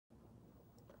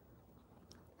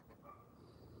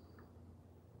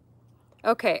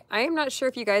Okay, I am not sure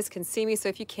if you guys can see me, so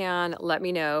if you can, let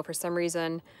me know. For some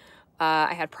reason,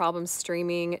 I had problems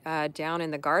streaming down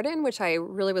in the garden, which I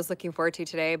really was looking forward to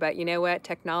today, but you know what?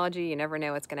 Technology, you never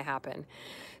know what's gonna happen.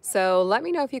 So let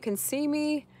me know if you can see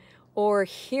me or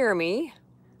hear me.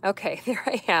 Okay, there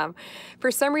I am. For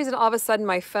some reason, all of a sudden,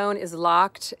 my phone is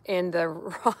locked in the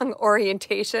wrong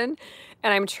orientation,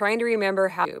 and I'm trying to remember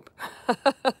how.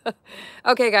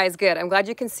 Okay, guys, good. I'm glad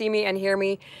you can see me and hear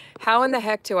me. How in the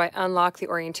heck do I unlock the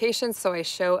orientation so I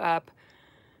show up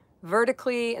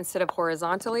vertically instead of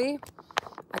horizontally?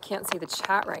 I can't see the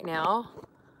chat right now.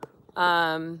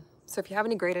 So if you have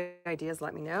any great ideas,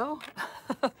 let me know.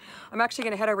 I'm actually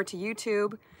going to head over to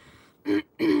YouTube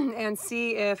and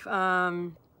see if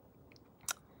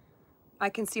I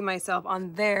can see myself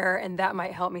on there, and that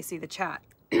might help me see the chat.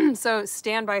 So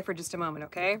stand by for just a moment,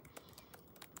 okay?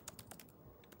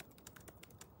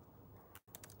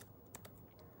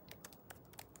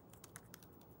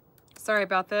 Sorry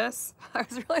about this. I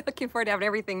was really looking forward to having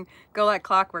everything go like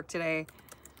clockwork today.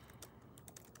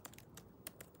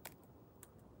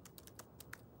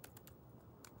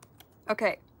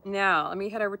 Okay, now let me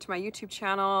head over to my YouTube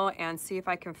channel and see if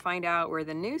I can find out where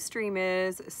the new stream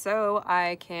is so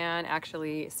I can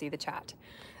actually see the chat.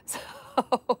 So,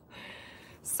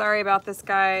 sorry about this,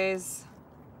 guys.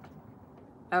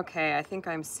 Okay, I think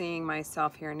I'm seeing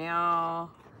myself here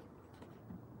now.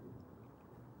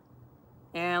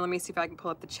 And let me see if I can pull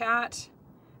up the chat,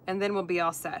 and then we'll be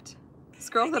all set.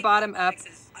 Scroll to the bottom up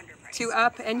to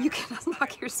up, and you can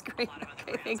unlock your screen.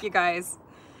 Okay, thank you, guys.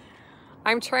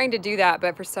 I'm trying to do that,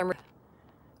 but for some reason,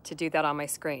 to do that on my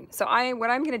screen. So what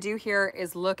I'm going to do here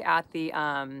is look at the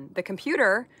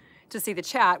computer to see the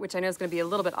chat, which I know is going to be a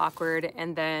little bit awkward,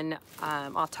 and then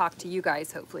I'll talk to you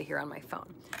guys hopefully here on my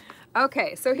phone.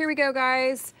 Okay, so here we go,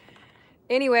 guys.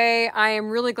 Anyway, I am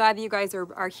really glad that you guys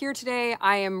are here today.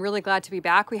 I am really glad to be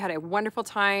back. We had a wonderful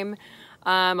time.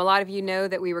 A lot of you know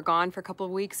that we were gone for a couple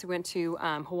of weeks. We went to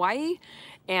Hawaii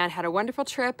and had a wonderful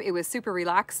trip. It was super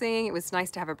relaxing. It was nice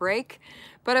to have a break.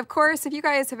 But of course, if you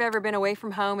guys have ever been away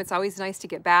from home, it's always nice to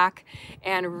get back,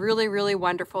 and really, really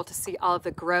wonderful to see all of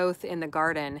the growth in the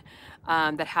garden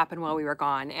that happened while we were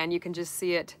gone. And you can just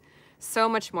see it so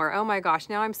much more. Oh my gosh,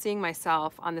 now I'm seeing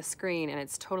myself on the screen and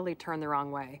it's totally turned the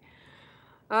wrong way.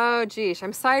 Oh geez,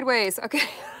 I'm sideways. Okay.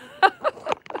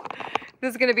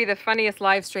 This is gonna be the funniest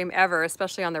live stream ever,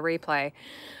 especially on the replay.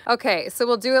 Okay, so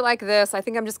we'll do it like this. I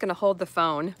think I'm just gonna hold the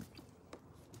phone,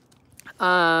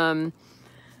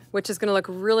 which is gonna look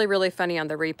really, really funny on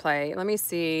the replay. Let me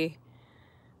see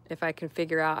if I can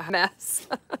figure out how to mess.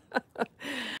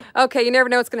 Okay, you never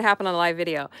know what's gonna happen on a live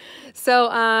video. So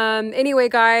anyway,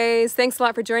 guys, thanks a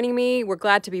lot for joining me. We're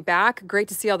glad to be back. Great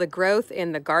to see all the growth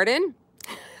in the garden.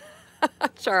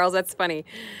 Charles, that's funny.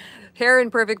 Hair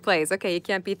in perfect place. Okay, you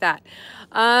can't beat that.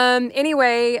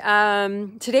 Anyway,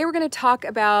 today we're going to talk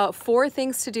about 4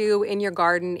 things to do in your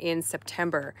garden in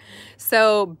September.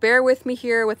 So bear with me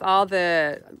here with all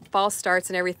the false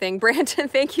starts and everything. Brandon,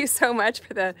 thank you so much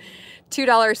for the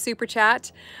 $2 super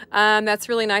chat. That's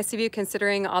really nice of you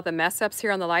considering all the mess ups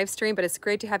here on the live stream, but it's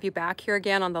great to have you back here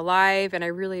again on the live, and I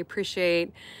really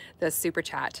appreciate the super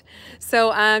chat.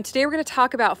 So today we're going to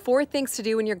talk about 4 things to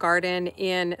do in your garden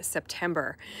in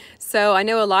September. So I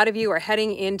know a lot of you are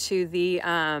heading into the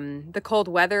cold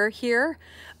weather here.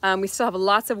 We still have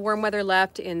lots of warm weather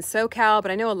left in SoCal,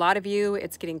 but I know a lot of you,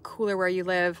 it's getting cooler where you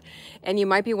live, and you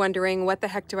might be wondering, what the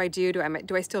heck do I do?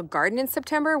 Do I still garden in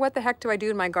September? What the heck do I do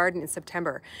in my garden in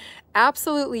September?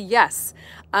 Absolutely yes.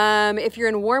 If you're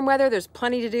in warm weather, there's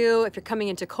plenty to do. If you're coming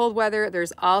into cold weather,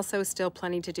 there's also still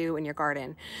plenty to do in your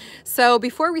garden. So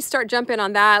before we start jumping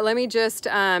on that, let me just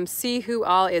see who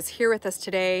all is here with us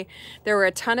today. There were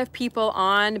a ton of people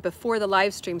on before the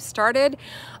live stream started.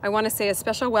 I want to say a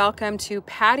special welcome to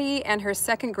Patty and her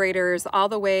 2nd graders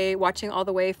watching all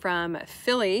the way from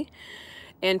Philly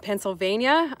in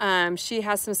Pennsylvania. She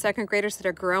has some 2nd graders that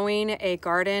are growing a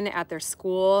garden at their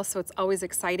school, so it's always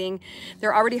exciting.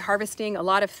 They're already harvesting a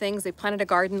lot of things. They planted a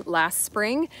garden last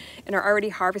spring and are already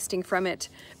harvesting from it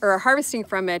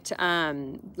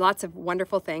lots of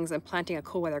wonderful things and planting a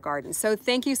cool weather garden. So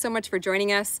thank you so much for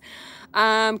joining us.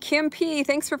 Kim P,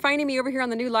 thanks for finding me over here on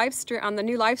the new live stream.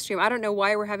 I don't know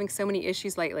why we're having so many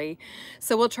issues lately.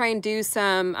 So we'll try and do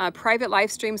some private live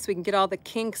streams so we can get all the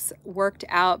kinks worked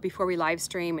out before we live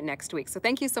stream next week. So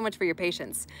thank you so much for your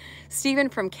patience. Stephen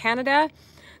from Canada,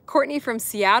 Courtney from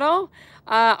Seattle,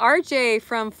 RJ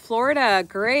from Florida,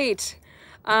 great.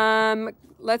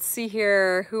 Let's see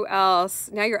here. Who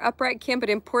else? Now you're upright, Kim, but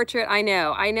in portrait, I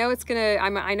know it's gonna,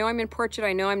 I know I'm in portrait.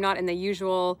 I know I'm not in the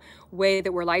usual way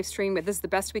that we're live streaming, but this is the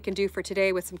best we can do for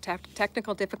today with some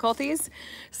technical difficulties.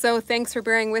 So thanks for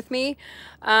bearing with me.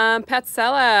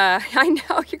 Patsella, I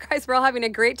know you guys were all having a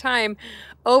great time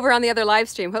over on the other live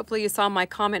stream. Hopefully you saw my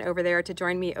comment over there to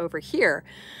join me over here.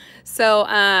 So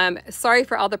sorry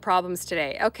for all the problems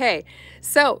today. Okay,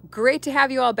 so great to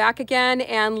have you all back again,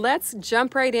 and let's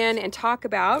jump right in and talk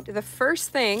about the first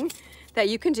thing that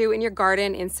you can do in your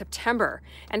garden in September.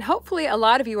 And hopefully a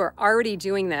lot of you are already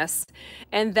doing this,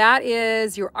 and that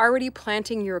is you're already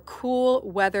planting your cool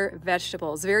weather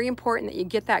vegetables. Very important that you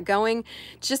get that going.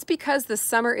 Just because the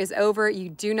summer is over, you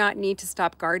do not need to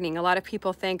stop gardening. A lot of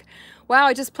people think, wow,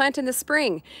 I just planted in the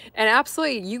spring. And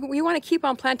absolutely, you want to keep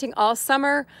on planting all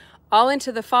summer, all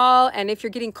into the fall, and if you're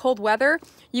getting cold weather,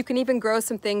 you can even grow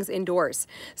some things indoors.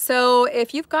 So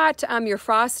if you've got your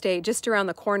frost date just around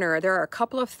the corner, there are a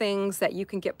couple of things that you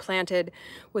can get planted.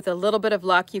 With a little bit of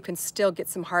luck, you can still get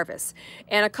some harvest.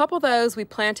 And a couple of those we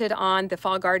planted on the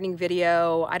fall gardening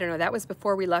video. I don't know, that was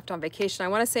before we left on vacation. I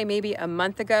want to say maybe a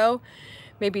month ago,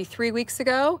 maybe 3 weeks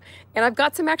ago. And I've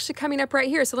got some actually coming up right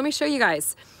here. So let me show you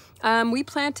guys. We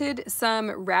planted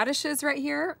some radishes right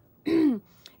here.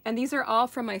 And these are all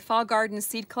from my fall garden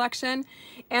seed collection.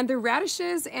 And the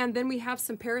radishes, and then we have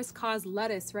some Paris cause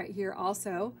lettuce right here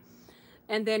also.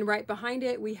 And then right behind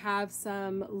it, we have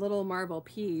some little marble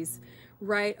peas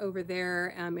right over there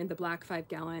in the black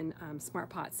 5-gallon smart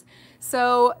pots.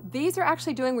 So these are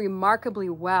actually doing remarkably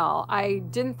well. I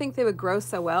didn't think they would grow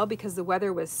so well because the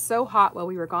weather was so hot while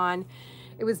we were gone.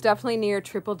 It was definitely near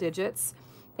triple digits.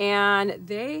 And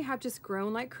they have just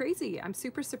grown like crazy. I'm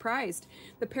super surprised.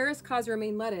 The Paris cause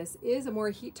romaine lettuce is a more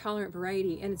heat tolerant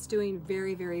variety, and it's doing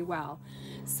very, very well.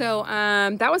 So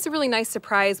that was a really nice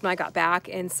surprise when I got back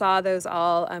and saw those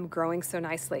all growing so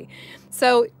nicely.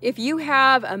 So if you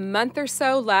have a month or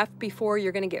so left before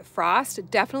you're gonna get frost,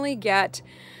 definitely get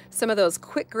some of those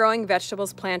quick growing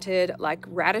vegetables planted, like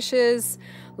radishes,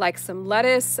 like some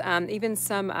lettuce, even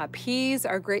some peas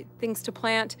are great things to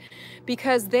plant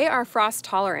because they are frost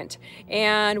tolerant.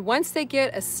 And once they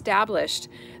get established,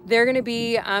 they're gonna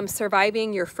be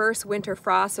surviving your first winter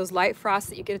frost, those light frosts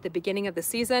that you get at the beginning of the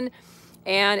season.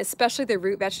 And especially the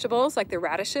root vegetables like the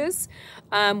radishes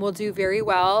will do very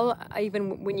well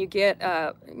even when you get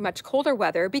much colder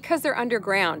weather because they're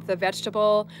underground. The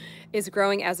vegetable is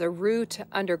growing as a root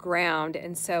underground,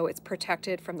 and so it's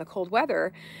protected from the cold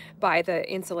weather by the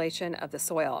insulation of the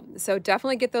soil. So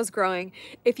definitely get those growing.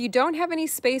 If you don't have any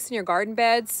space in your garden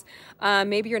beds,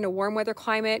 maybe you're in a warm weather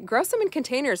climate, grow some in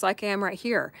containers like I am right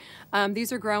here.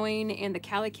 These are growing in the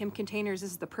CaliKim containers.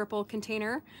 This is the purple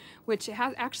container, which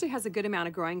actually has a good amount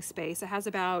of growing space. It has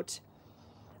about,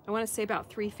 I want to say about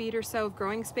 3 feet or so of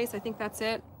growing space. I think that's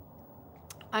it.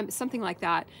 Something like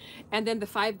that. And then the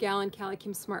 5-gallon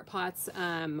CaliKim Smart Pots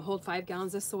hold 5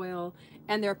 gallons of soil,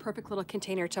 and they're a perfect little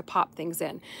container to pop things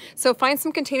in. So find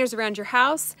some containers around your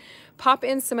house, pop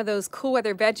in some of those cool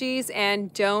weather veggies,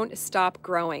 and don't stop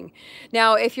growing.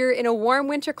 Now, if you're in a warm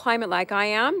winter climate like I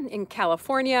am in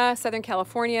California, Southern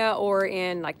California, or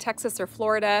in like Texas or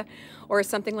Florida, or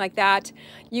something like that,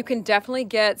 you can definitely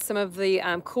get some of the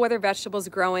cool weather vegetables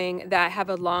growing that have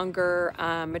a longer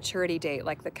maturity date,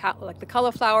 like the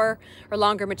cauliflower, or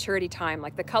longer maturity time,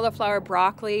 like the cauliflower,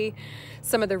 broccoli.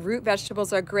 Some of the root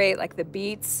vegetables are great, like the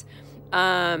beets.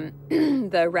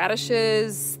 The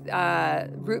radishes,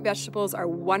 root vegetables are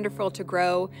wonderful to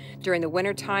grow during the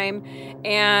winter time,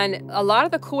 and a lot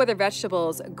of the cool weather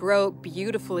vegetables grow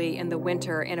beautifully in the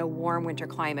winter in a warm winter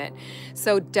climate.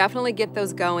 So definitely get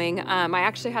those going. I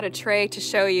actually had a tray to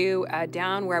show you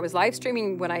down where I was live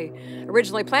streaming when I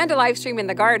originally planned to live stream in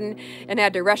the garden, and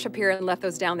had to rush up here and left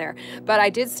those down there. But I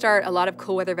did start a lot of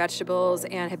cool weather vegetables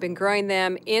and have been growing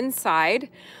them inside.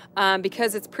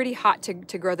 Because it's pretty hot to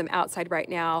grow them outside right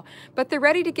now, but they're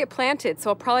ready to get planted.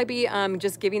 So I'll probably be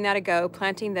just giving that a go,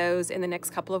 planting those in the next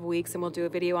couple of weeks, and we'll do a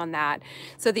video on that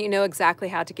so that you know exactly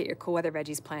how to get your cool weather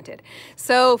veggies planted.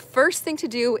 So first thing to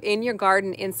do in your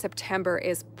garden in September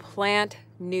is plant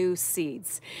new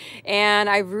seeds. And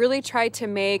I've really tried to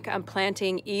make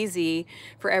planting easy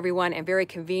for everyone and very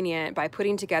convenient by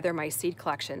putting together my seed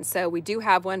collection. So we do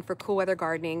have one for cool weather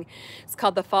gardening. It's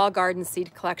called the Fall Garden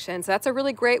Seed Collection. So that's a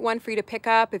really great one for you to pick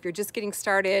up if you're just getting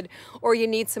started or you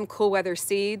need some cool weather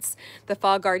seeds. The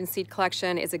Fall Garden Seed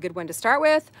Collection is a good one to start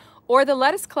with. Or the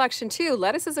lettuce collection too.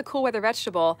 Lettuce is a cool weather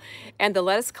vegetable, and the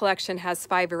lettuce collection has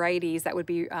 5 varieties that would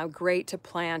be great to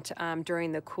plant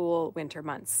during the cool winter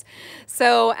months.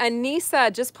 So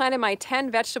Anissa just planted my 10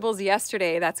 vegetables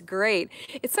yesterday. That's great.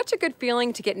 It's such a good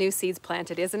feeling to get new seeds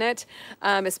planted, isn't it?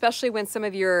 Especially when some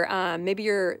of your, maybe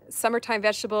your summertime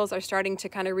vegetables are starting to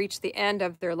kind of reach the end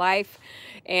of their life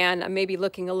and maybe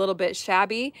looking a little bit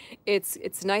shabby.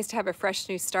 It's nice to have a fresh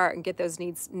new start and get those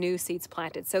new seeds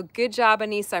planted. So good job,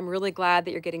 Anissa. I'm really glad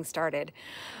that you're getting started.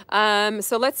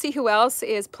 So let's see who else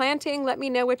is planting. Let me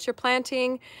know what you're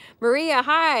planting. Maria,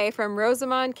 hi, from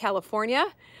Rosamond, California.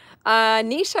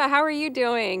 Nisha, how are you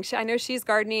doing? I know she's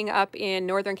gardening up in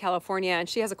Northern California, and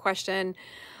she has a question.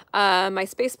 My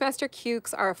Space Master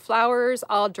cukes are flowers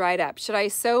all dried up. Should I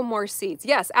sow more seeds?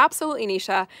 Yes, absolutely,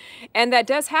 Nisha. And that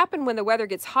does happen when the weather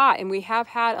gets hot, and we have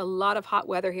had a lot of hot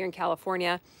weather here in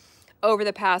California over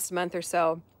the past month or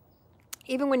so.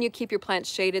 Even when you keep your plants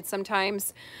shaded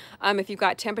sometimes, if you've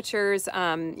got temperatures,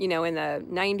 you know, in the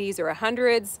 90s or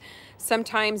 100s,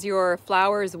 sometimes your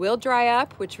flowers will dry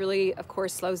up, which really, of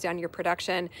course, slows down your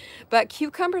production. But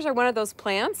cucumbers are one of those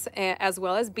plants, as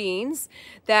well as beans,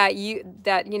 that you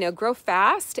know, grow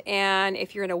fast. And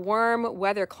if you're in a warm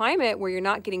weather climate where you're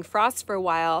not getting frost for a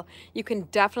while, you can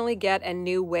definitely get a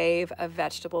new wave of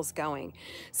vegetables going.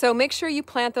 So make sure you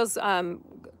plant those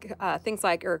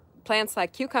plants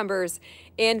like cucumbers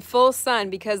in full sun,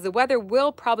 because the weather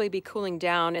will probably be cooling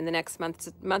down in the next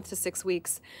month to 6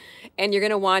 weeks, and you're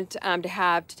going to want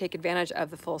to take advantage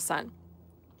of the full sun.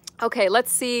 Okay,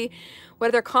 let's see what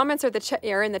other comments are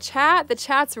in the chat. The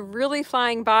chat's really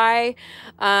flying by,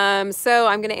 so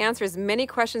I'm going to answer as many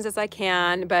questions as I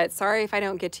can, but sorry if I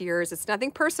don't get to yours. It's nothing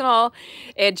personal.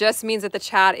 It just means that the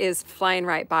chat is flying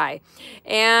right by.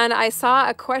 And I saw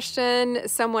a question,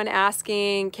 someone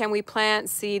asking, can we plant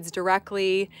seeds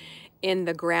directly in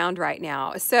the ground right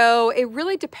now? So it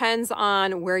really depends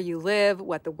on where you live,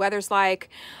 what the weather's like.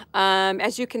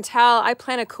 As you can tell, I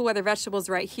planted cool weather vegetables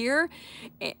right here.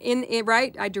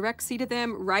 I direct seeded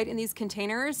them right in these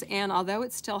containers, and although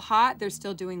it's still hot, they're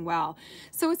still doing well.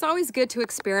 So it's always good to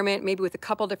experiment maybe with a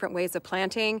couple different ways of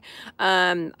planting.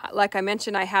 Like I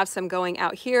mentioned, I have some going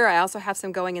out here. I also have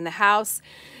some going in the house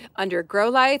under grow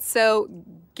lights. So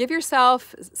give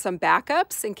yourself some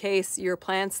backups in case your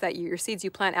seeds you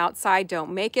plant outside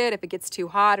don't make it, if it gets too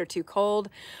hot or too cold.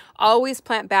 Always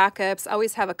plant backups,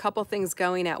 always have a couple things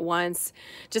going at once,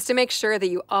 just to make sure that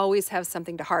you always have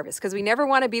something to harvest, because we never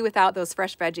want to be without those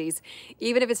fresh veggies,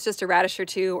 even if it's just a radish or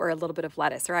two or a little bit of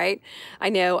lettuce, right? I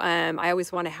know I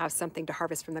always want to have something to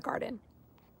harvest from the garden.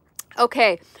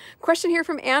 Okay, question here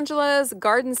from Angela's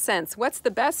Garden Sense. What's the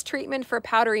best treatment for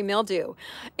powdery mildew?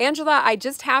 Angela, I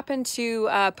just happened to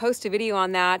post a video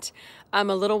on that a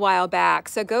little while back.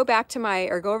 So go over to my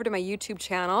YouTube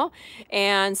channel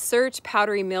and search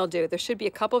powdery mildew. There should be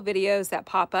a couple videos that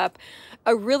pop up.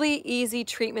 A really easy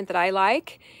treatment that I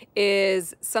like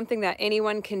is something that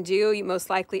anyone can do. Most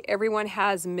likely everyone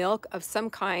has milk of some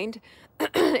kind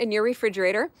in your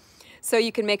refrigerator. So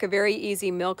you can make a very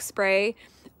easy milk spray.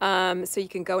 So you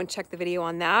can go and check the video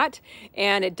on that.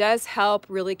 And it does help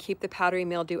really keep the powdery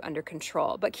mildew under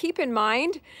control. But keep in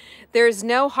mind, there's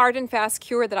no hard and fast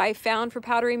cure that I've found for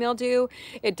powdery mildew.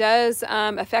 It does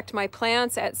affect my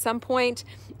plants at some point,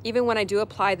 even when I do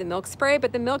apply the milk spray.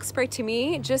 But the milk spray to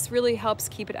me just really helps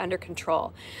keep it under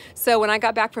control. So when I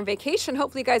got back from vacation,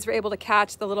 hopefully you guys were able to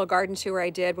catch the little garden tour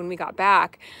I did when we got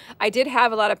back. I did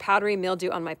have a lot of powdery mildew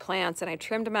on my plants, and I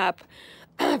trimmed them up.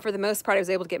 For the most part, I was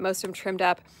able to get most of them trimmed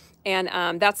up.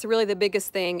 And that's really the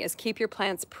biggest thing, is keep your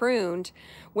plants pruned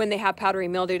when they have powdery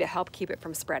mildew to help keep it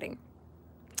from spreading.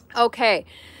 Okay,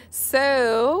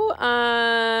 so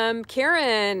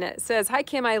Karen says, hi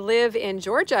Kim, I live in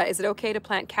Georgia. Is it okay to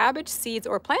plant cabbage seeds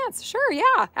or plants? Sure,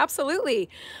 yeah, absolutely.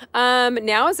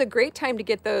 Now is a great time to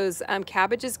get those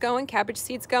cabbage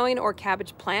seeds going, or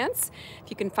cabbage plants, if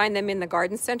you can find them in the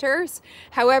garden centers.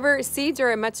 However, seeds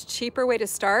are a much cheaper way to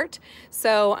start.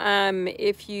 So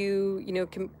if you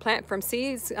can plant from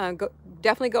seeds,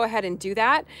 definitely go ahead and do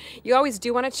that. You always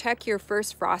do want to check your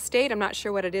first frost date. I'm not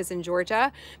sure what it is in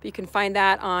Georgia, but you can find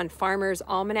that on Farmer's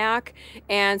Almanac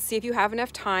and see if you have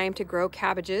enough time to grow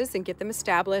cabbages and get them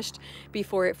established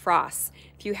before it frosts.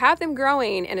 If you have them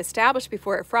growing and established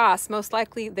before it frosts, most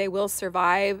likely they will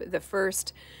survive the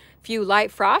first few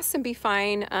light frosts and be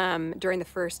fine during the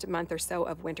first month or so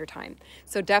of winter time.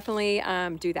 So definitely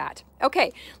do that.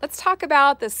 Okay, let's talk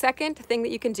about the second thing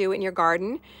that you can do in your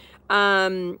garden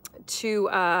to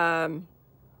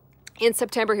in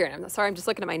September here. I'm sorry, I'm just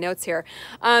looking at my notes here.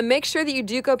 Make sure that you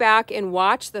do go back and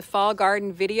watch the fall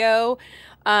garden video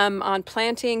on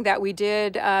planting that we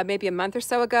did maybe a month or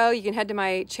so ago. You can head to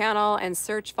my channel and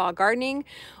search fall gardening,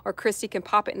 or Christy can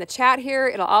pop it in the chat here.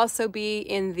 It'll also be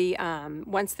in the,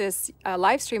 once this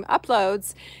live stream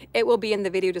uploads, it will be in the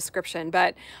video description.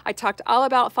 But I talked all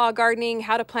about fall gardening,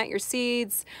 how to plant your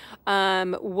seeds,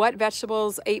 what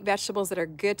vegetables, 8 vegetables that are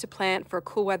good to plant for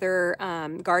cool weather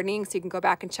gardening. So you can go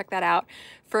back and check that out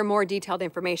for more detailed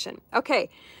information. Okay,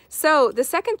 so the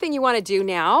second thing you want to do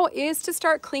now is to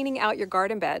start cleaning out your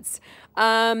garden beds.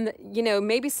 You know,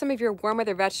 maybe some of your warm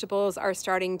weather vegetables are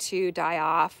starting to die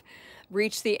off,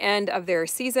 reach the end of their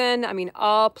season. I mean,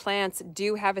 all plants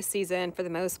do have a season for the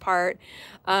most part.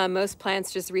 Most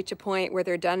plants just reach a point where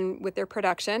they're done with their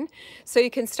production. So you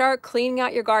can start cleaning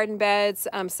out your garden beds.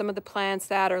 Some of the plants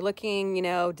that are looking, you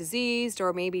know, diseased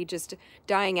or maybe just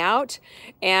dying out.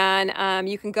 And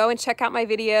you can go and check out my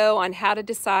video on how to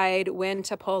decide when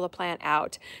to pull a plant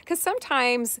out. Because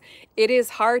sometimes it is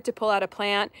hard to pull out a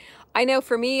plant. I know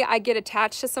for me, I get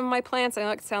attached to some of my plants. I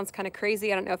know it sounds kind of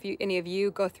crazy. I don't know if any of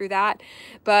you go through that,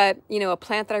 but you know, a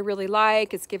plant that I really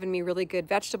like, it's given me really good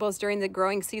vegetables during the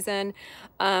growing season.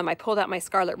 I pulled out my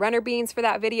scarlet runner beans for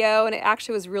that video, and it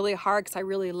actually was really hard because I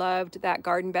really loved that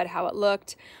garden bed, how it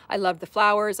looked. I loved the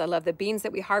flowers. I loved the beans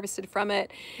that we harvested from it.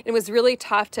 It was really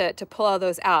tough to pull all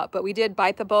those out, but we did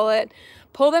bite the bullet,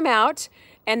 pull them out,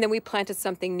 and then we planted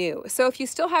something new. So if you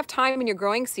still have time in your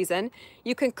growing season,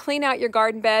 you can clean out your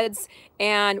garden beds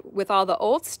and with all the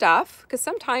old stuff, because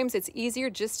sometimes it's easier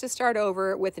just to start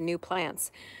over with new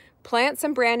plants. Plant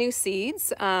some brand new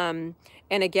seeds.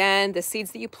 And again, the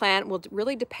seeds that you plant will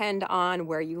really depend on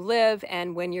where you live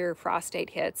and when your frost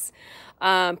date hits.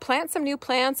 Plant some new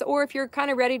plants, or if you're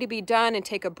kind of ready to be done and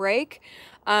take a break,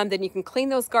 then you can clean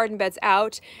those garden beds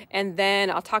out, and then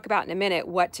I'll talk about in a minute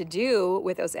what to do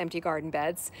with those empty garden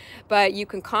beds. But you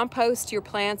can compost your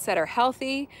plants that are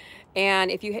healthy,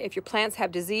 and if your plants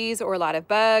have disease or a lot of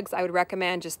bugs, I would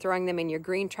recommend just throwing them in your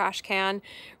green trash can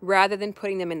rather than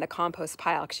putting them in the compost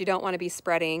pile, because you don't want to be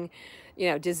spreading, you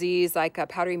know, disease like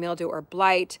powdery mildew or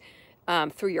blight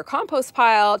through your compost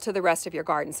pile to the rest of your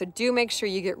garden. So do make sure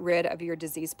you get rid of your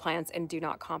diseased plants and do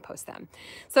not compost them.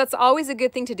 So that's always a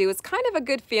good thing to do. It's kind of a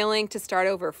good feeling to start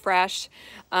over fresh.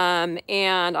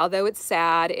 And although it's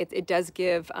sad, it does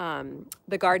give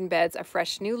the garden beds a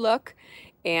fresh new look,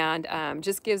 and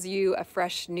just gives you a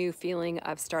fresh new feeling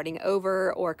of starting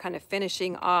over or kind of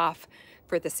finishing off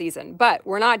for the season. But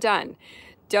we're not done.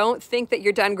 Don't think that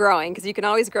you're done growing, because you can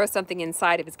always grow something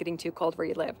inside if it's getting too cold where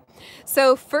you live.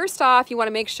 So first off, you want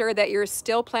to make sure that you're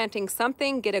still planting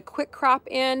something. Get a quick crop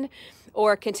in,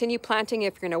 or continue planting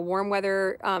if you're in a warm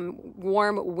weather,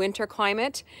 warm winter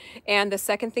climate. And the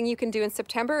second thing you can do in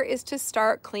September is to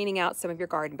start cleaning out some of your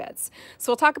garden beds.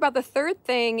 So we'll talk about the third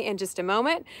thing in just a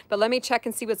moment, but let me check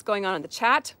and see what's going on in the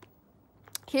chat.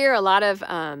 Here, a lot of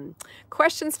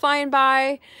questions flying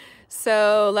by.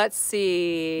 So let's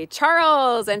see,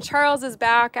 Charles, and Charles is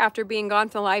back after being gone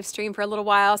from the live stream for a little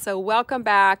while. So welcome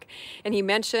back. And he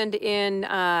mentioned in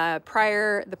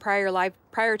prior to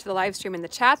the live stream in the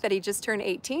chat that he just turned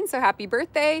 18. So happy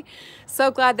birthday.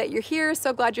 So glad that you're here.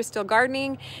 So glad you're still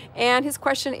gardening. And his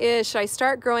question is, should I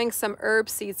start growing some herb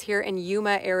seeds here in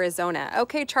Yuma, Arizona?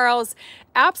 Okay, Charles,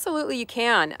 absolutely you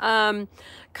can.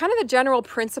 Kind of the general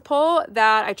principle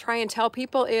that I try and tell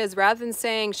people is, rather than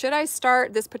saying, should I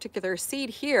start this particular seed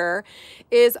here,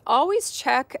 is always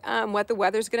check what the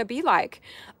weather's going to be like.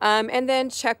 And then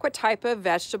check what type of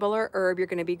vegetable or herb you're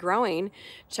going to be growing.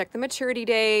 Check the maturity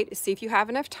date, see if you have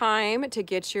enough time to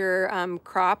get your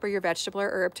crop or your vegetable or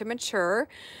herb to mature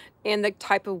in the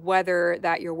type of weather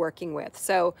that you're working with.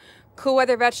 So cool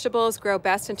weather vegetables grow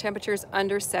best in temperatures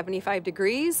under 75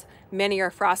 degrees. Many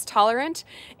are frost tolerant,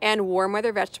 and warm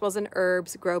weather vegetables and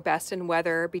herbs grow best in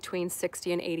weather between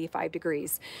 60 and 85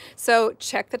 degrees. So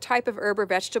check the type of herb or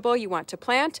vegetable you want to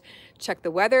plant, check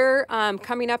the weather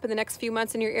coming up in the next few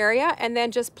months in your area, and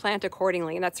then just plant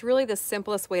accordingly. And that's really the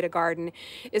simplest way to garden,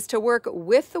 is to work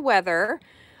with the weather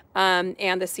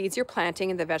and the seeds you're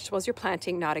planting and the vegetables you're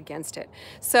planting, not against it.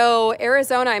 So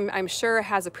Arizona, I'm sure,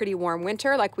 has a pretty warm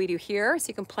winter like we do here. So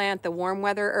you can plant the warm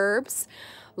weather herbs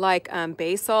like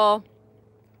basil,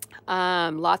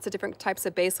 lots of different types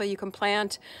of basil you can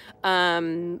plant. Let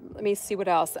me see what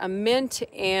else. Mint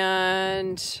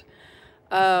and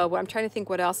Well, I'm trying to think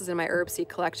what else is in my herb seed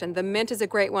collection. The mint is a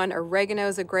great one. Oregano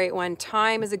is a great one.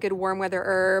 Thyme is a good warm weather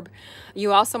herb.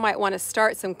 You also might want to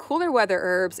start some cooler weather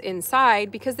herbs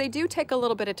inside because they do take a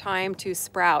little bit of time to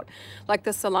sprout. Like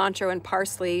the cilantro and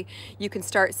parsley, you can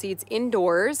start seeds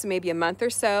indoors, maybe a month or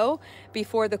so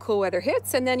before the cool weather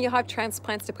hits, and then you'll have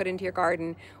transplants to put into your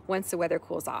garden once the weather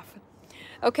cools off.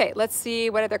 Okay, let's see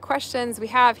what other questions we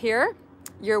have here.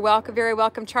 You're welcome, very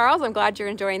welcome, Charles. I'm glad you're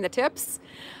enjoying the tips.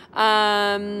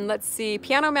 Let's see,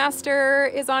 Piano Master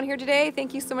is on here today.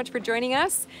 Thank you so much for joining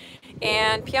us.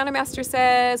 And Piano Master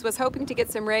says, was hoping to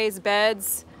get some raised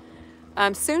beds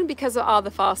soon because of all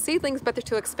the fall seedlings, but they're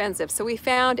too expensive. So we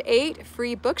found 8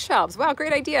 free bookshelves. Wow,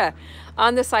 great idea.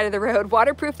 On the side of the road.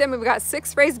 Waterproof them, and we've got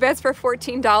 6 raised beds for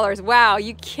 $14. Wow,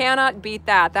 you cannot beat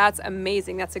that. That's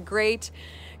amazing. That's a great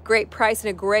price and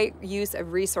a great use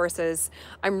of resources.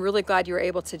 I'm really glad you were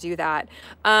able to do that.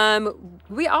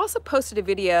 We also posted a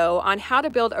video on how to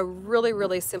build a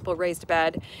really simple raised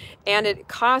bed, and it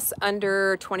costs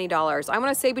under $20. I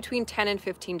want to say between $10 and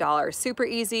 $15. Super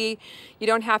easy. You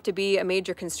don't have to be a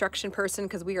major construction person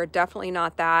because we are definitely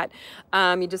not that.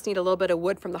 You just need a little bit of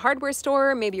wood from the hardware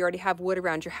store. Maybe you already have wood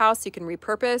around your house you can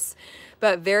repurpose,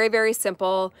 but very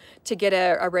simple to get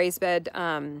a raised bed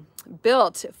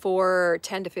built for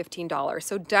 $10 to $15.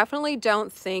 So definitely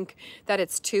don't think that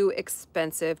it's too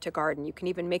expensive to garden. You can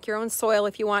even make your own soil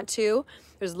if you want to.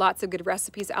 There's lots of good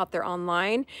recipes out there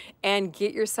online, and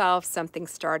get yourself something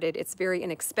started. It's very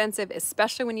inexpensive,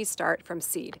 especially when you start from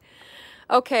seed.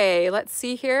 Okay, let's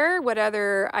see here what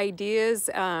other ideas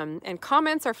and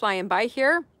comments are flying by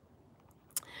here.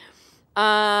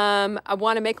 I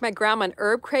want to make my grandma an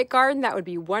herb crate garden. That would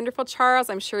be wonderful, Charles.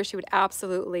 I'm sure she would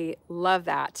absolutely love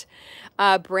that.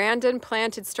 Brandon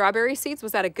planted strawberry seeds.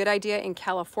 Was that a good idea in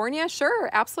California? Sure,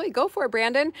 absolutely. Go for it,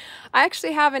 Brandon. I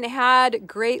actually haven't had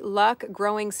great luck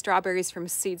growing strawberries from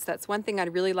seeds. That's one thing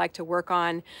I'd really like to work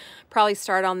on. Probably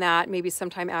start on that maybe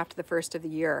sometime after the first of the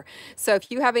year. So if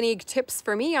you have any tips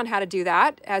for me on how to do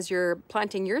that as you're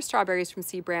planting your strawberries from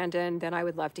seed, Brandon, then I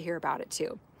would love to hear about it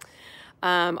too.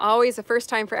 Always a first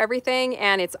time for everything,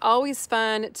 and it's always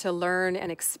fun to learn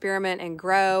and experiment and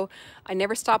grow. I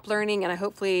never stop learning, and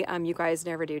hopefully you guys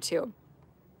never do too.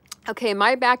 Okay,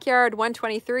 my backyard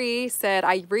 123 said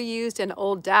I reused an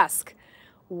old desk.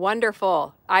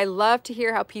 Wonderful. I love to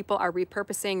hear how people are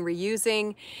repurposing,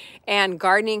 reusing, and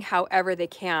gardening however they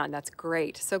can. That's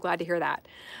great. So glad to hear that.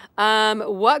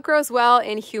 What grows well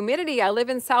in humidity? I live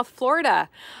in South Florida.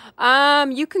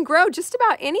 You can grow just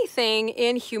about anything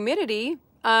in humidity.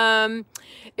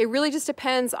 It really just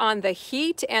depends on the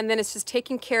heat, and then it's just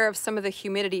taking care of some of the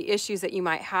humidity issues that you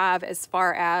might have as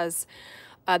far as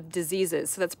diseases.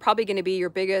 So that's probably going to be your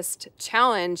biggest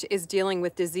challenge, is dealing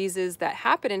with diseases that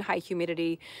happen in high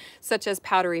humidity, such as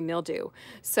powdery mildew.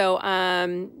 So,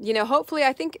 you know, hopefully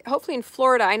in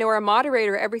Florida, I know our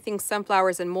moderator, Everything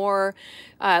Sunflowers and More,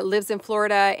 lives in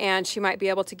Florida, and she might be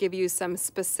able to give you some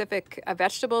specific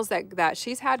vegetables that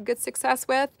she's had good success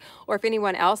with, or if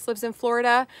anyone else lives in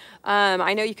Florida.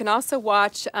 I know you can also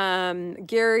watch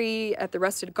Gary at the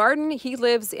Rusted Garden. He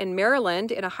lives in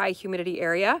Maryland in a high humidity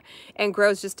area and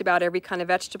grows just about every kind of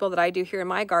vegetable that I do here in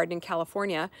my garden in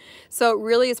California. So it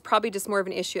really is probably just more of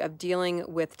an issue of dealing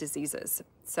with diseases.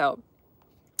 So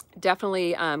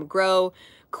definitely grow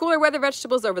cooler weather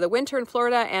vegetables over the winter in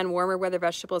Florida, and warmer weather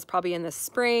vegetables probably in the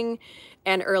spring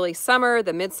and early summer.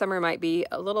 The midsummer might be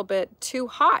a little bit too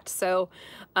hot, so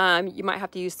you might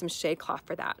have to use some shade cloth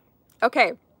for that.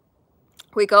 Okay.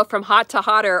 We go from hot to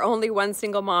hotter, only one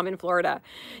single mom in Florida.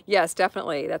 Yes,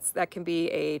 definitely. That can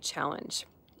be a challenge.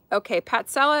 Okay,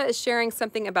 Patsella is sharing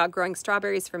something about growing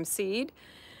strawberries from seed,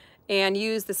 and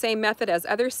use the same method as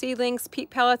other seedlings, peat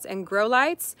pellets and grow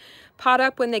lights. Pot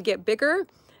up when they get bigger.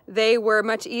 They were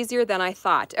much easier than I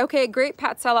thought. Okay, great,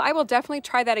 Patsella. I will definitely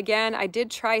try that again. I did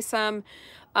try some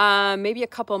maybe a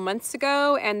couple months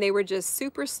ago, and they were just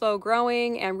super slow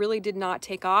growing and really did not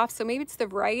take off. So maybe it's the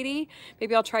variety.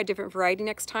 Maybe I'll try a different variety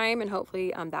next time, and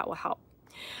hopefully that will help.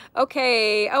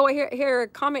 Okay, oh, I hear a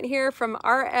comment here from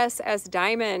RSS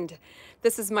Diamond.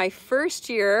 This is my first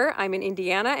year. I'm in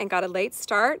Indiana and got a late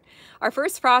start. Our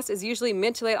first frost is usually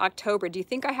mid to late October. Do you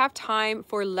think I have time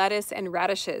for lettuce and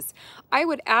radishes? I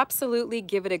would absolutely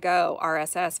give it a go,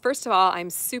 RSS. First of all, I'm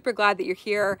super glad that you're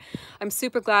here. I'm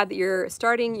super glad that you're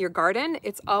starting your garden.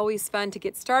 It's always fun to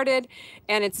get started,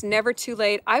 and it's never too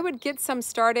late. I would get some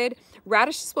started.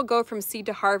 Radishes will go from seed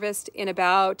to harvest in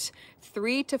about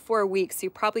 3 to 4 weeks.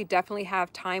 You probably definitely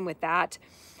have time with that.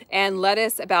 and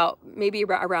lettuce about maybe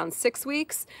around 6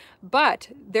 weeks, but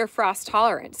they're frost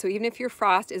tolerant. So even if your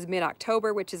frost is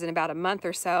mid-October, which is in about a month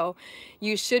or so,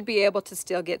 you should be able to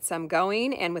still get some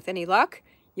going, and with any luck,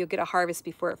 you'll get a harvest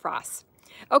before it frosts.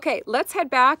 Okay, let's head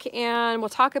back and we'll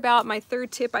talk about my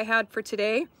third tip I had for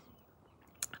today.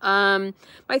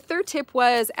 My third tip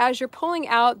was, as you're pulling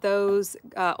out those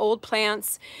old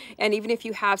plants, and even if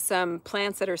you have some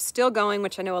plants that are still going,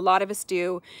 which I know a lot of us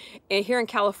do, and here in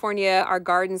California, our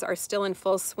gardens are still in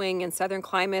full swing. In southern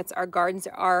climates, our gardens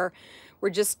we're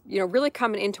just, really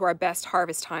coming into our best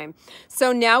harvest time.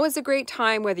 So now is a great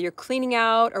time, whether you're cleaning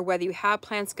out or whether you have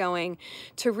plants going,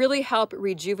 to really help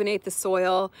rejuvenate the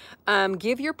soil.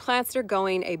 Give your plants that are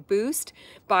going a boost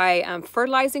by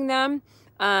fertilizing them.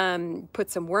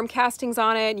 Put some worm castings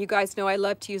on it. You guys know I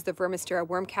love to use the Vermistera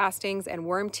worm castings and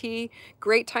worm tea.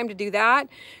 Great time to do that.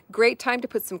 Great time to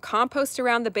put some compost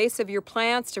around the base of your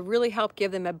plants to really help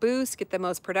give them a boost, get the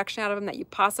most production out of them that you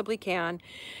possibly can.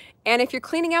 And if you're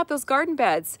cleaning out those garden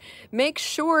beds, make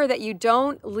sure that you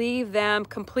don't leave them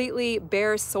completely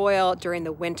bare soil during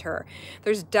the winter.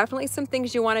 There's definitely some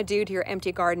things you want to do to your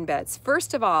empty garden beds.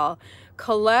 First of all,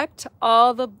 collect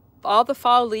all the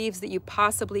fall leaves that you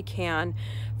possibly can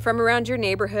from around your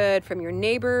neighborhood, from your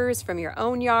neighbors, from your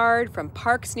own yard, from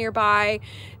parks nearby.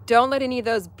 Don't let any of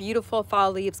those beautiful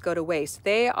fall leaves go to waste.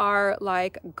 They are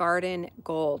like garden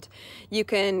gold. You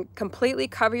can completely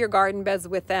cover your garden beds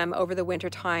with them over the winter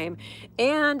time.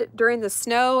 And during the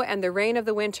snow and the rain of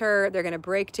the winter, they're going to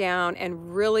break down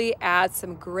and really add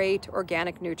some great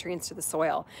organic nutrients to the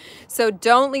soil. So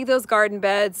don't leave those garden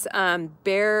beds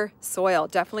bare soil.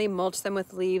 Definitely mulch them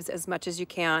with leaves as much as you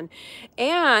can.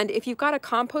 And if you've got a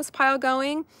compost pile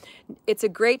going, it's a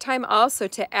great time also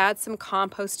to add some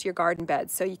compost to your garden bed.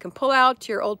 So you can pull out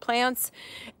your old plants,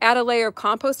 add a layer of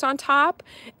compost on top,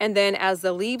 and then as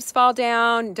the leaves fall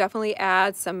down, definitely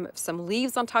add some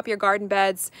leaves on top of your garden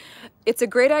beds. It's a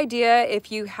great idea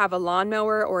if you have a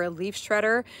lawnmower or a leaf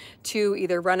shredder to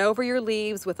either run over your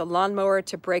leaves with a lawnmower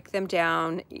to break them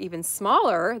down even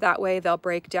smaller. That way they'll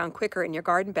break down quicker in your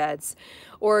garden beds,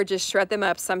 or just shred them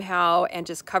up somehow and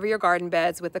just cover your garden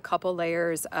beds with a couple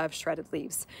layers of shredded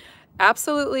leaves.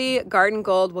 Absolutely, garden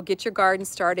gold will get your garden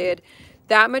started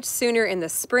that much sooner in the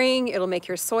spring. It'll make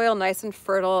your soil nice and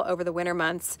fertile over the winter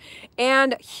months.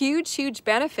 And huge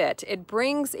benefit, it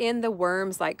brings in the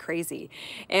worms like crazy.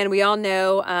 And we all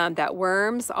know that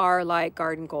worms are like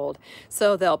garden gold.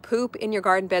 So they'll poop in your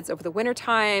garden beds over the winter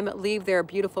time, leave their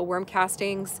beautiful worm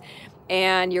castings,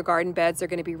 and your garden beds are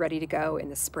going to be ready to go in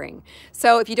the spring.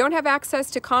 So if you don't have access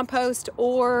to compost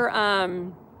or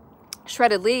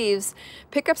shredded leaves,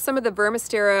 pick up some of the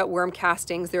Vermistera worm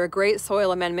castings. They're a great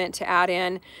soil amendment to add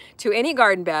in to any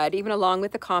garden bed, even along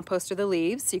with the compost or the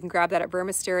leaves. So you can grab that at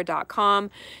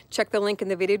vermistera.com. Check the link in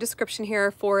the video description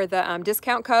here for the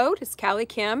discount code. It's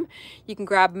CaliKim. You can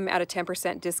grab them at a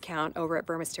 10% discount over at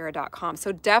vermistera.com.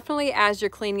 So definitely, as you're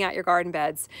cleaning out your garden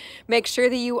beds, make sure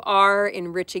that you are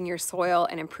enriching your soil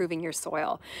and improving your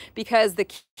soil, because the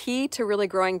key to really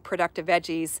growing productive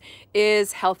veggies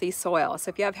is healthy soil. So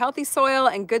if you have healthy soil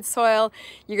and good soil,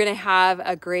 you're going to have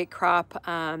a great crop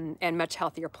and much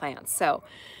healthier plants. So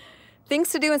things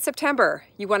to do in September: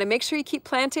 you want to make sure you keep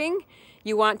planting,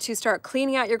 you want to start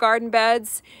cleaning out your garden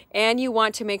beds, and you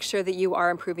want to make sure that you are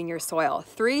improving your soil.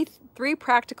 Three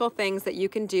practical things that you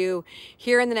can do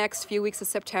here in the next few weeks of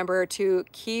September to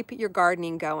keep your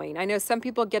gardening going. I know some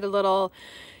people get a little,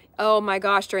 oh my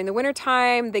gosh, during the winter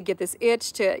time, they get this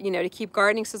itch to, to keep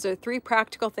gardening. So there are 3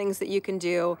 practical things that you can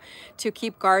do to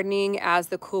keep gardening as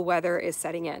the cool weather is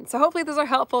setting in. So hopefully those are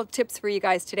helpful tips for you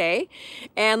guys today.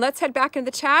 And let's head back into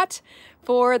the chat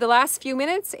for the last few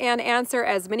minutes and answer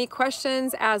as many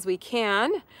questions as we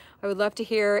can. I would love to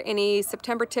hear any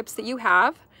September tips that you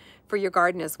have for your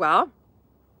garden as well.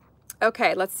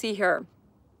 Okay, let's see here.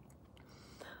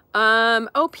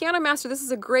 Oh, Piano Master, this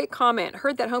is a great comment.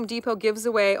 Heard that Home Depot gives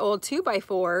away old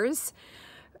 2x4s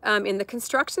in the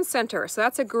construction center. So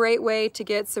that's a great way to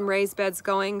get some raised beds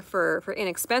going for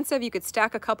inexpensive. You could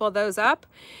stack a couple of those up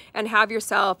and have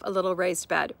yourself a little raised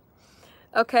bed.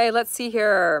 Okay, let's see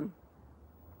here.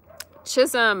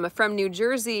 Chisholm from New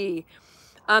Jersey.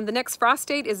 The next frost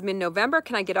date is mid-November.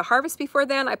 Can I get a harvest before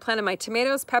then? I planted my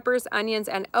tomatoes, peppers, onions,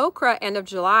 and okra end of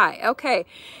July. Okay,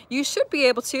 you should be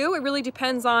able to. It really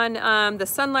depends on the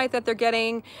sunlight that they're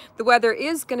getting. The weather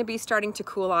is going to be starting to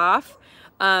cool off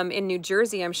in New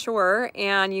Jersey, I'm sure,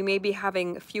 and you may be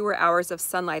having fewer hours of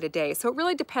sunlight a day. So it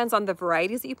really depends on the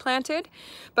varieties that you planted,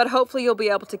 but hopefully you'll be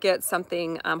able to get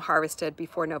something harvested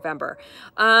before November.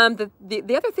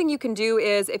 The other thing you can do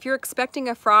is, if you're expecting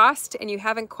a frost and you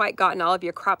haven't quite gotten all of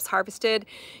your crops harvested,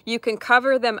 you can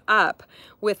cover them up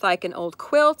with like an old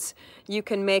quilt. You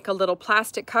can make a little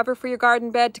plastic cover for your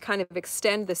garden bed to kind of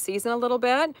extend the season a little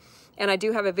bit. And I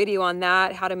do have a video on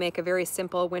that, how to make a very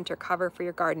simple winter cover for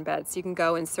your garden bed. So you can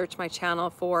go and search my channel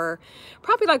for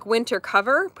probably like winter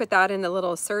cover, put that in the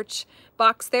little search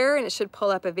box there, and it should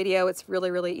pull up a video. It's really,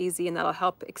 really easy, and that'll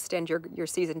help extend your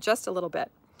season just a little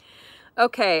bit.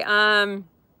 Okay,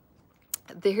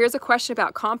 here's a question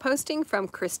about composting from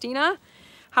Christina.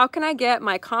 How can I get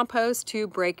my compost to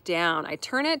break down? I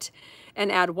turn it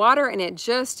and add water and it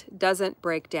just doesn't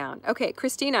break down. Okay,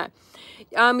 Christina,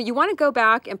 you want to go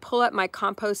back and pull up my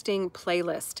composting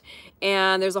playlist.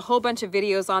 And there's a whole bunch of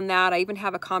videos on that. I even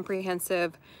have a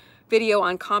comprehensive video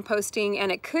on composting,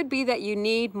 and it could be that you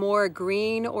need more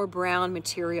green or brown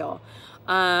material.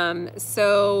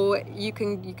 So you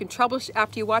can troubleshoot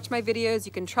after you watch my videos.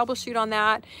 You can troubleshoot on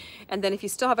that, and then if you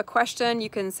still have a question, you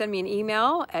can send me an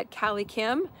email at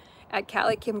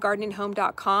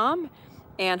CaliKim@CaliKimGardeningHome.com,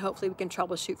 and hopefully we can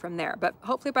troubleshoot from there. But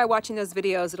hopefully by watching those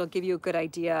videos, it'll give you a good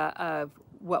idea of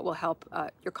what will help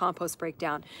your compost break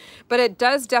down. But it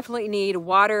does definitely need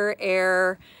water,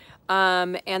 air,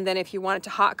 and then if you want it to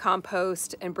hot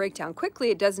compost and break down quickly,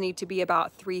 it does need to be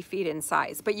about 3 feet in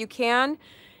size. But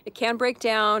it can break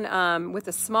down with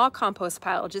a small compost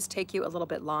pile. It'll just take you a little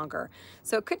bit longer.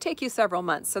 So it could take you several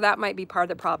months. So that might be part of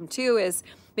the problem too, is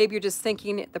maybe you're just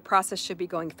thinking the process should be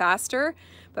going faster,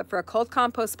 but for a cold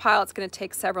compost pile, it's gonna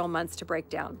take several months to break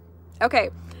down.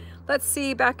 Okay, let's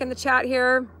see back in the chat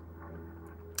here.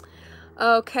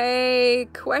 Okay,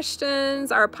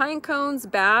 questions. Are pine cones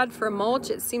bad for mulch?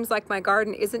 It seems like my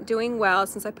garden isn't doing well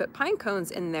since I put pine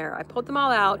cones in there. I pulled them all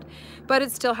out, but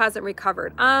it still hasn't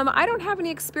recovered. I don't have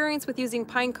any experience with using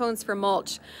pine cones for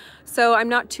mulch, so I'm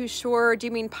not too sure. Do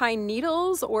you mean pine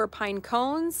needles or pine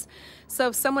cones? So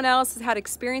if someone else has had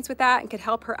experience with that and could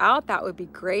help her out, that would be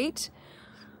great.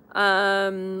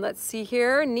 Let's see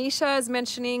here. Nisha is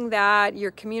mentioning that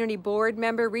your community board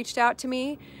member reached out to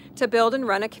me to build and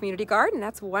run a community garden.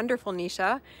 That's wonderful,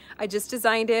 Nisha. I just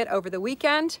designed it over the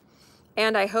weekend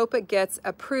and I hope it gets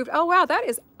approved. Oh wow, that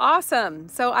is awesome.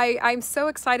 So I'm so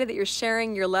excited that you're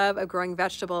sharing your love of growing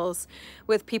vegetables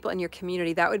with people in your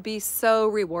community. That would be so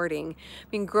rewarding. I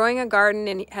mean, growing a garden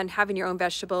and having your own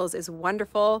vegetables is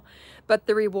wonderful, but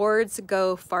the rewards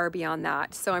go far beyond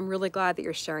that. So I'm really glad that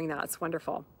you're sharing that. It's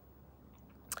wonderful.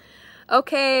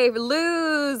 Okay,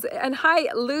 Luz, and hi,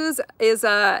 Luz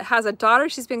has a daughter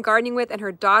she's been gardening with, and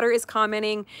her daughter is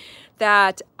commenting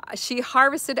that she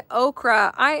harvested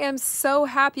okra. I am so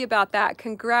happy about that.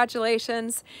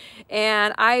 Congratulations.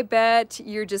 And I bet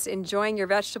you're just enjoying your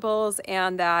vegetables,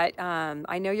 and that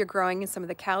I know you're growing in some of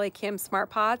the CaliKim Smart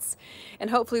Pots, and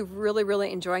hopefully really,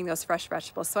 really enjoying those fresh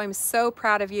vegetables. So I'm so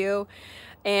proud of you.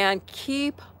 And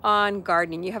keep on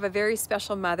gardening. You have a very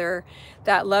special mother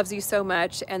that loves you so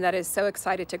much and that is so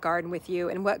excited to garden with you,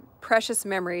 and what precious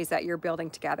memories that you're building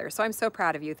together. So I'm so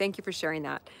proud of you. Thank you for sharing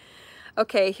that.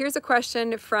 Okay, here's a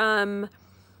question from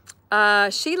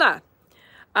Sheila.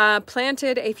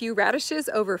 Planted a few radishes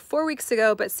over 4 weeks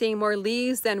ago, but seeing more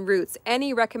leaves than roots.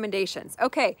 Any recommendations?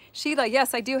 Okay, Sheila,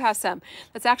 yes, I do have some.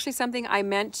 That's actually something I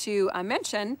meant to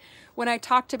mention when I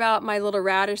talked about my little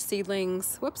radish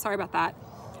seedlings. Whoops, sorry about that.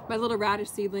 My little radish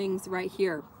seedlings right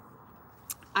here.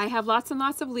 I have lots and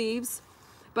lots of leaves,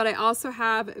 but I also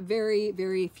have very,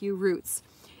 very few roots.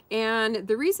 And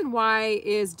the reason why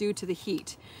is due to the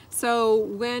heat. So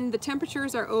when the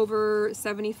temperatures are over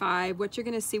 75, what you're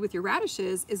gonna see with your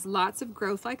radishes is lots of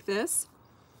growth like this,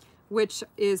 which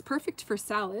is perfect for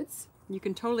salads. You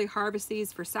can totally harvest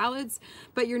these for salads,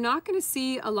 but you're not gonna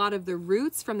see a lot of the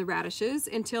roots from the radishes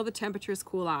until the temperatures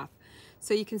cool off.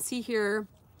 So you can see here,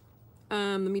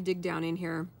 let me dig down in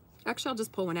here. Actually, I'll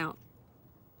just pull one out.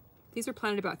 These were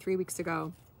planted about 3 weeks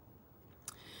ago.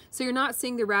 So you're not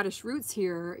seeing the radish roots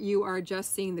here, you are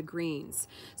just seeing the greens.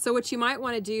 So what you might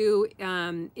want to do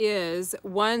is,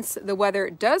 once the weather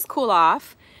does cool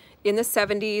off in the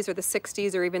 70s or the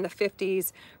 60s or even the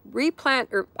 50s, replant,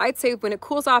 or I'd say when it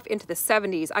cools off into the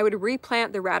 70s, I would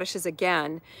replant the radishes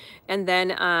again. And then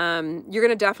you're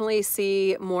going to definitely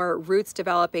see more roots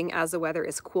developing as the weather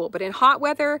is cool. But in hot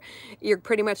weather, you're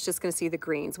pretty much just going to see the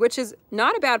greens, which is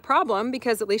not a bad problem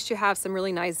because at least you have some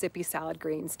really nice zippy salad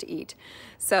greens to eat.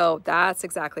 So that's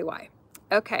exactly why.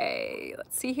 Okay,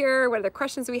 let's see here. What other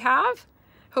questions we have?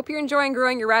 Hope you're enjoying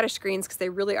growing your radish greens because they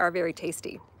really are very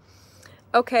tasty.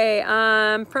 Okay,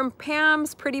 from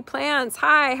Pam's Pretty Plants.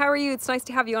 Hi, how are you? It's nice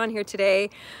to have you on here today.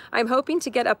 I'm hoping to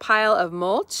get a pile of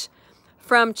mulch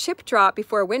from chip drop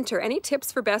before winter. Any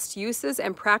tips for best uses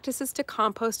and practices to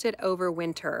compost it over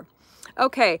winter?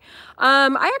 Okay,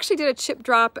 I actually did a chip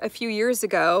drop a few years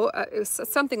ago. It was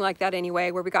something like that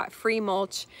anyway, where we got free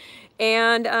mulch.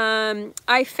 And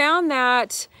I found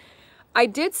that I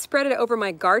did spread it over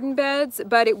my garden beds,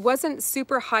 but it wasn't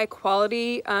super high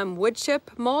quality wood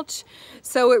chip mulch.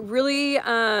 So it really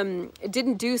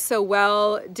didn't do so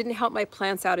well, didn't help my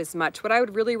plants out as much. What I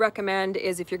would really recommend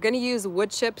is if you're gonna use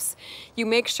wood chips, you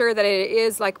make sure that it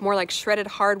is like more like shredded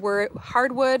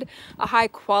hardwood, a high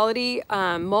quality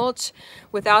mulch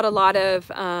without a lot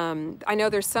of, I know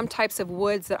there's some types of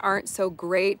woods that aren't so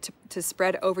great to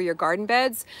spread over your garden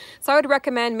beds. So I would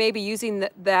recommend maybe using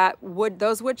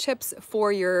those wood chips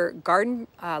for your garden,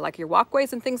 like your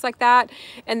walkways and things like that.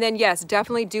 And then yes,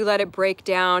 definitely do let it break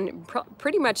down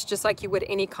pretty much just like you would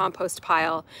any compost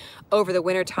pile over the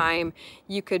winter time.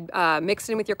 You could mix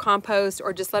it in with your compost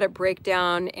or just let it break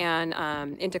down and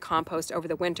into compost over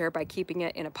the winter by keeping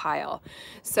it in a pile.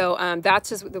 So that's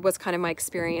just was kind of my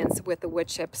experience with the wood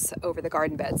chips over the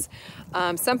garden beds.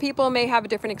 Some people may have a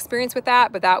different experience with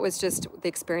that, but that was just the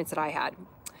experience that I had.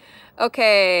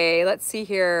 Okay, let's see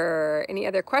here. Any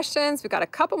other questions? We've got a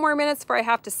couple more minutes before I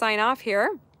have to sign off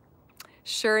here.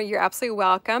 Sure, you're absolutely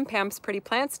welcome. Pam's Pretty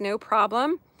Plants, no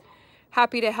problem.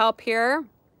 Happy to help here.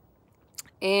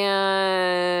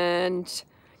 And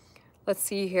let's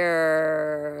see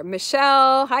here.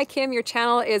 Michelle, hi Kim, your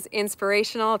channel is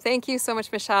inspirational. Thank you so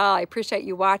much, Michelle. I appreciate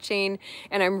you watching,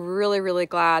 and I'm really, really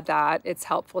glad that it's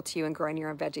helpful to you in growing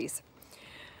your own veggies.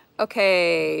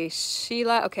 Okay,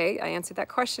 Sheila, okay, I answered that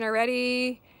question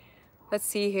already. Let's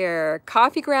see here.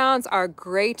 Coffee grounds are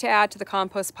great to add to the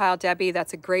compost pile, Debbie.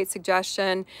 That's a great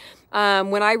suggestion.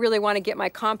 When I really want to get my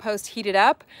compost heated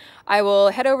up, I will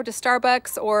head over to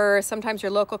Starbucks, or sometimes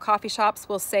your local coffee shops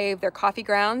will save their coffee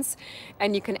grounds,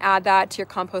 and you can add that to your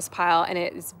compost pile, and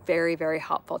it is very, very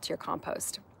helpful to your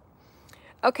compost.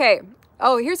 Okay.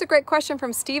 Oh, here's a great question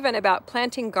from Stephen about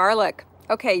planting garlic.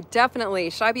 Okay, definitely.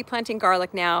 Should I be planting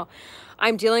garlic now?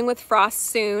 I'm dealing with frost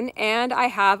soon, and I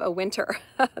have a winter.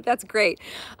 That's great.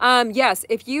 Yes,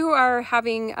 if you are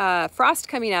having frost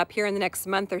coming up here in the next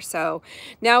month or so,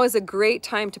 now is a great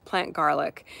time to plant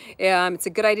garlic. It's a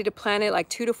good idea to plant it like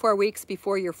 2 to 4 weeks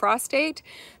before your frost date.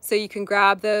 So you can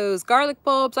grab those garlic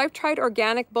bulbs. I've tried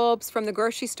organic bulbs from the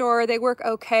grocery store. They work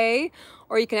okay.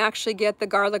 Or you can actually get the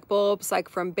garlic bulbs like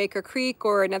from Baker Creek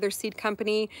or another seed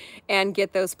company and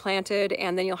get those planted,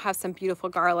 and then you'll have some beautiful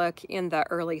garlic in the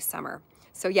early summer.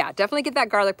 So yeah, definitely get that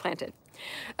garlic planted.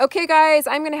 Okay guys,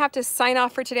 I'm gonna have to sign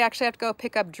off for today. Actually, I have to go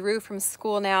pick up Drew from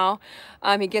school now.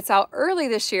 He gets out early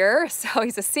this year, so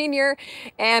he's a senior,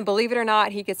 and believe it or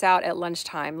not, he gets out at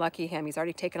lunchtime. Lucky him, he's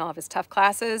already taken all of his tough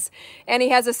classes, and he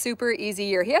has a super easy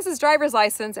year. He has his driver's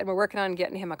license, and we're working on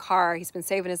getting him a car. He's been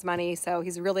saving his money, so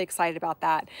he's really excited about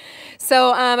that.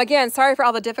 So again, sorry for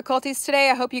all the difficulties today.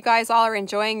 I hope you guys all are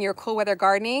enjoying your cool weather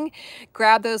gardening.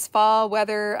 Grab those fall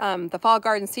weather, the fall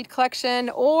garden seed collection,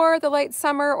 or the late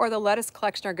summer, or the lettuce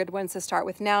collection are good ones to start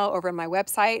with now over on my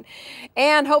website.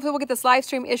 And hopefully we'll get this live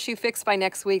stream issue fixed by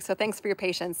next week. So thanks for your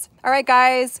patience. All right,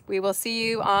 guys, we will see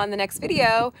you on the next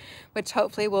video, which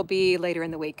hopefully will be later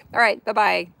in the week. All right,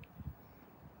 bye-bye.